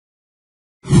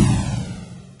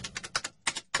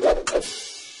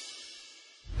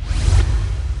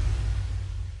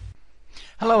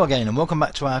Hello again and welcome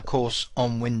back to our course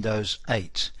on Windows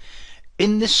 8.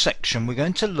 In this section we're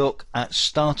going to look at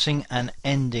starting and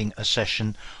ending a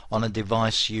session on a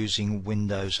device using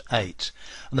Windows 8.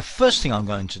 And the first thing I'm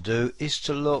going to do is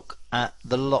to look at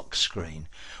the lock screen.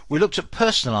 We looked at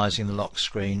personalizing the lock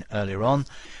screen earlier on.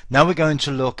 Now we're going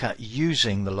to look at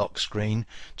using the lock screen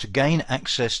to gain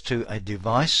access to a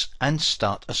device and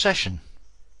start a session.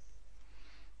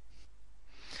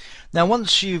 Now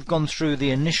once you've gone through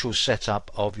the initial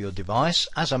setup of your device,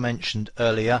 as I mentioned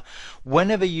earlier,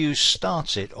 whenever you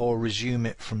start it or resume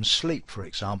it from sleep, for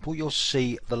example, you'll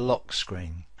see the lock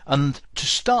screen. And to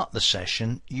start the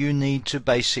session you need to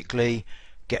basically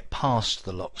get past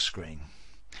the lock screen.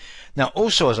 Now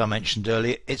also, as I mentioned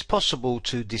earlier, it's possible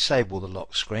to disable the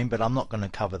lock screen, but I'm not going to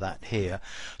cover that here.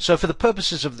 So for the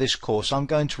purposes of this course I'm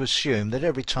going to assume that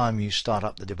every time you start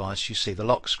up the device you see the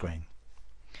lock screen.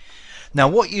 Now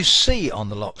what you see on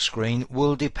the lock screen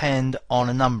will depend on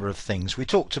a number of things. We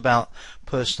talked about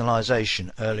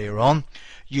personalization earlier on.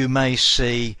 You may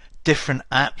see different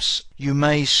apps, you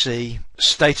may see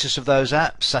status of those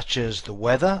apps such as the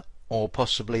weather or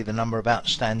possibly the number of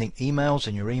outstanding emails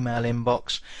in your email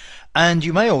inbox, and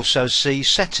you may also see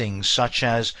settings such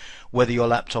as whether your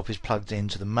laptop is plugged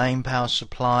into the main power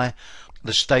supply,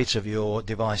 the state of your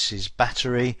device's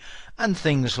battery, and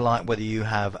things like whether you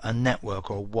have a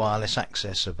network or wireless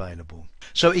access available.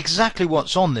 So exactly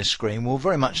what's on this screen will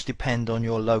very much depend on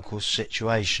your local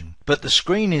situation. But the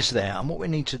screen is there, and what we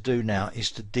need to do now is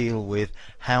to deal with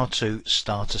how to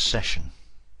start a session.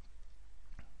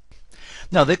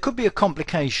 Now there could be a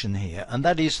complication here, and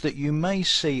that is that you may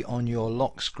see on your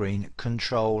lock screen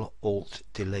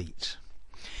Control-Alt-Delete.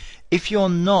 If you're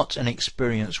not an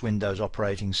experienced Windows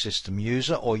operating system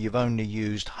user, or you've only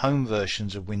used home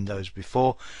versions of Windows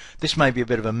before, this may be a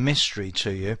bit of a mystery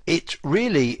to you. It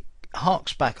really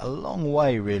harks back a long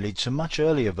way really to much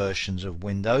earlier versions of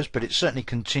Windows, but it certainly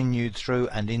continued through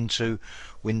and into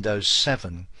Windows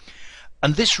 7.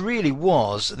 And this really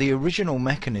was the original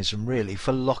mechanism really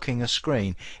for locking a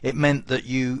screen. It meant that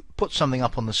you put something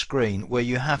up on the screen where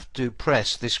you have to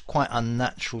press this quite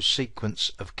unnatural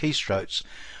sequence of keystrokes,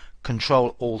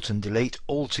 Control, Alt and Delete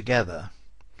all together,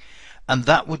 and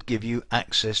that would give you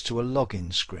access to a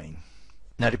login screen.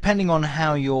 Now depending on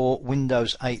how your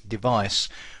Windows 8 device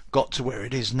got to where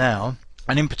it is now,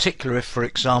 and in particular if for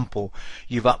example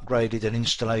you've upgraded an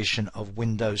installation of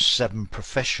Windows 7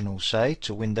 Professional say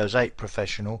to Windows 8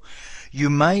 Professional,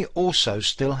 you may also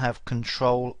still have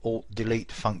Control, Alt, Delete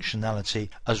functionality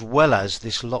as well as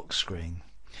this lock screen.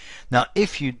 Now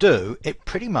if you do, it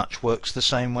pretty much works the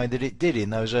same way that it did in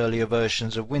those earlier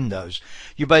versions of Windows.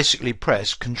 You basically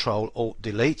press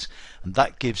Control-Alt-Delete and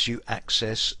that gives you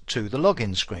access to the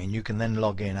login screen. You can then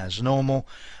log in as normal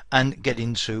and get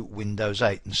into Windows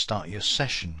 8 and start your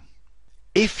session.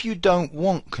 If you don't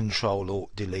want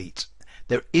Control-Alt-Delete,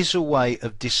 there is a way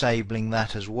of disabling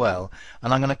that as well,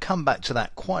 and I'm going to come back to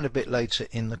that quite a bit later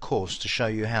in the course to show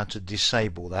you how to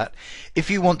disable that.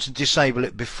 If you want to disable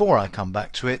it before I come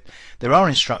back to it, there are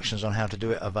instructions on how to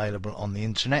do it available on the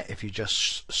internet. If you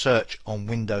just search on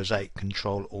Windows 8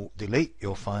 Control-Alt-Delete,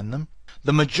 you'll find them.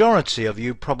 The majority of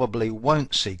you probably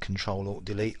won't see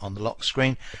Control-Alt-Delete on the lock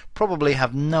screen, probably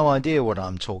have no idea what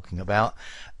I'm talking about,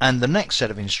 and the next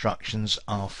set of instructions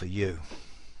are for you.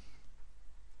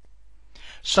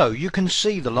 So you can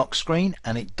see the lock screen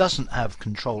and it doesn't have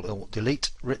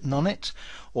Control-Alt-Delete written on it,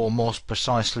 or more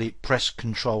precisely press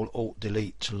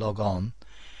Control-Alt-Delete to log on.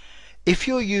 If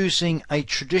you're using a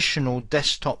traditional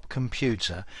desktop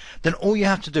computer, then all you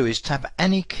have to do is tap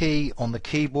any key on the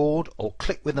keyboard or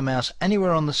click with the mouse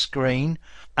anywhere on the screen,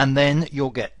 and then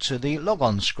you'll get to the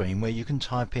logon screen where you can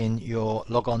type in your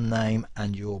logon name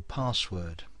and your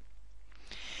password.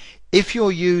 If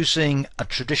you're using a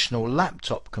traditional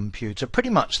laptop computer, pretty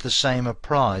much the same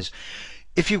applies.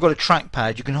 If you've got a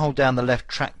trackpad, you can hold down the left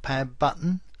trackpad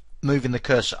button, moving the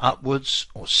cursor upwards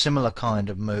or similar kind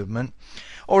of movement,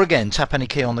 or again tap any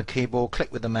key on the keyboard,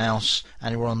 click with the mouse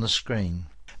anywhere on the screen.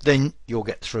 Then you'll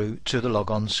get through to the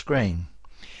logon screen.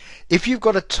 If you've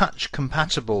got a touch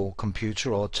compatible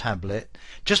computer or tablet,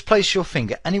 just place your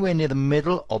finger anywhere near the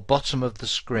middle or bottom of the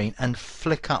screen and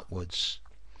flick upwards.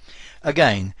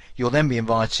 Again, you'll then be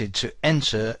invited to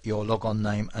enter your logon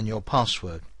name and your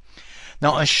password.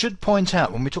 Now I should point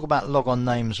out, when we talk about logon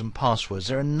names and passwords,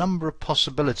 there are a number of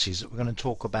possibilities that we're going to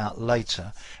talk about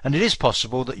later, and it is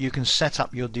possible that you can set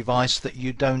up your device that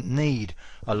you don't need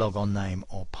a logon name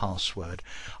or password.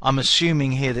 I'm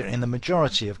assuming here that in the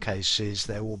majority of cases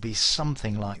there will be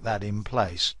something like that in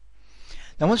place.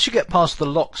 Now once you get past the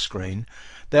lock screen,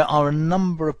 there are a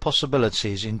number of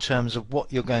possibilities in terms of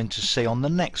what you're going to see on the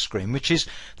next screen, which is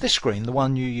this screen, the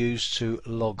one you use to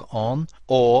log on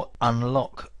or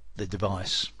unlock the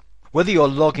device. Whether you're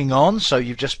logging on, so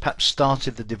you've just perhaps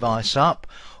started the device up,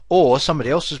 or somebody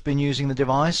else has been using the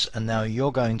device and now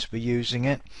you're going to be using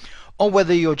it, or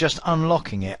whether you're just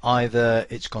unlocking it, either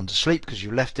it's gone to sleep because you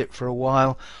left it for a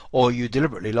while, or you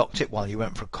deliberately locked it while you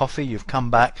went for a coffee, you've come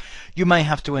back, you may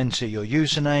have to enter your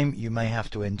username, you may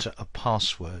have to enter a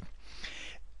password.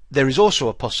 There is also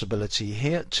a possibility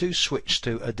here to switch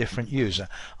to a different user.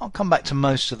 I'll come back to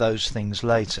most of those things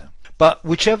later. But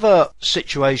whichever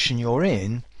situation you're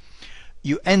in,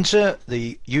 you enter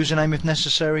the username if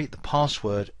necessary, the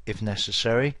password if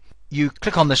necessary. You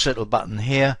click on this little button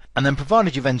here, and then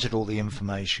provided you've entered all the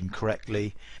information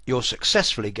correctly, you'll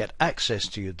successfully get access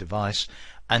to your device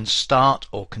and start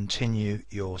or continue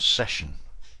your session.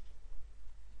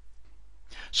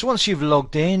 So once you've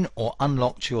logged in or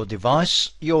unlocked your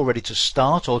device, you're ready to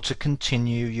start or to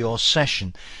continue your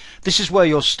session. This is where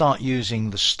you'll start using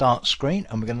the start screen,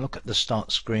 and we're going to look at the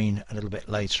start screen a little bit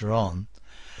later on.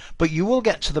 But you will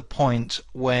get to the point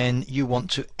when you want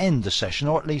to end the session,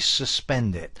 or at least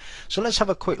suspend it. So let's have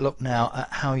a quick look now at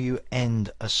how you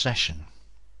end a session.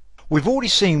 We've already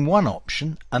seen one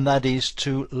option, and that is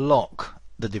to lock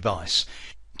the device.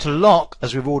 To lock,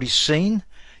 as we've already seen,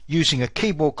 using a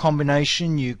keyboard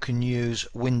combination, you can use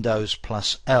Windows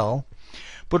plus L,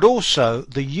 but also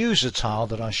the user tile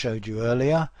that I showed you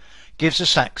earlier gives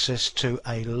us access to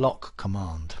a lock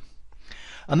command.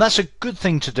 And that's a good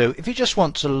thing to do if you just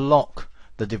want to lock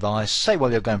the device, say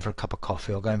while you're going for a cup of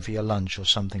coffee or going for your lunch or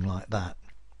something like that.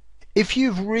 If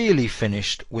you've really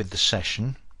finished with the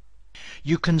session,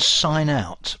 you can sign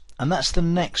out, and that's the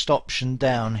next option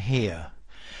down here.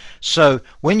 So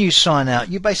when you sign out,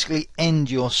 you basically end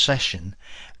your session,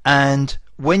 and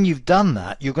when you've done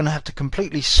that, you're going to have to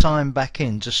completely sign back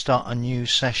in to start a new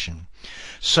session.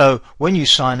 So when you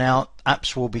sign out,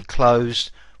 apps will be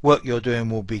closed, work you're doing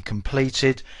will be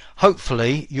completed.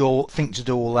 Hopefully you'll think to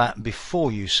do all that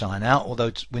before you sign out,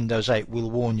 although Windows 8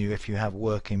 will warn you if you have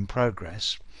work in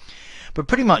progress. But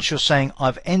pretty much you're saying,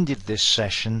 I've ended this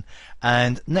session,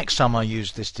 and next time I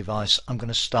use this device I'm going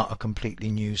to start a completely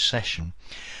new session.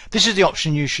 This is the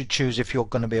option you should choose if you're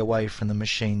going to be away from the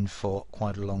machine for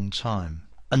quite a long time.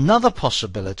 Another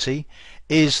possibility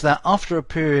is that after a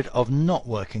period of not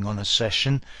working on a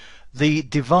session, the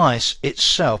device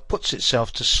itself puts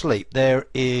itself to sleep. There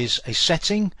is a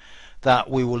setting that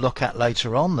we will look at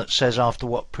later on that says after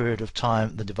what period of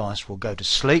time the device will go to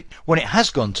sleep. When it has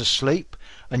gone to sleep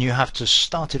and you have to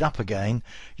start it up again,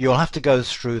 you'll have to go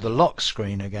through the lock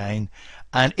screen again,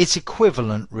 and it's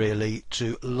equivalent really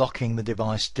to locking the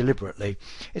device deliberately.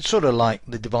 It's sort of like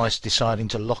the device deciding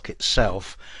to lock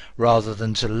itself rather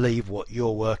than to leave what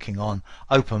you're working on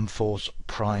open for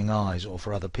prying eyes or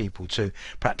for other people to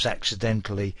perhaps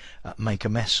accidentally make a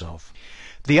mess of.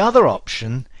 The other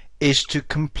option is to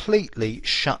completely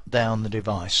shut down the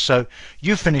device. So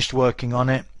you've finished working on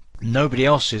it, nobody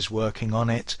else is working on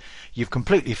it, you've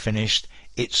completely finished,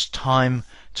 it's time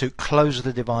to close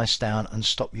the device down and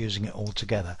stop using it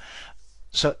altogether.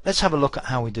 So let's have a look at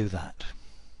how we do that.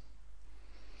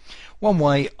 One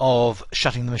way of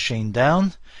shutting the machine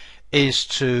down is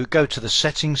to go to the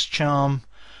settings charm,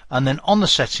 and then on the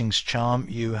settings charm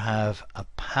you have a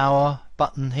power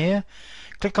button here.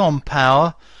 Click on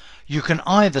power. You can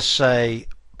either say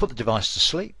put the device to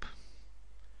sleep,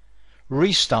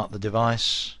 restart the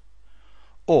device,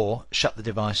 or shut the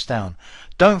device down.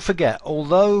 Don't forget,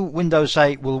 although Windows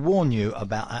 8 will warn you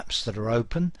about apps that are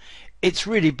open, it's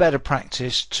really better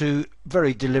practice to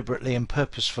very deliberately and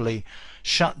purposefully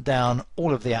shut down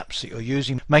all of the apps that you're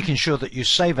using, making sure that you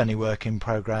save any work in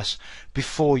progress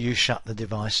before you shut the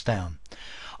device down.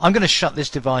 I'm going to shut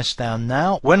this device down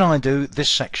now. When I do,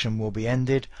 this section will be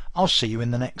ended. I'll see you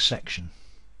in the next section.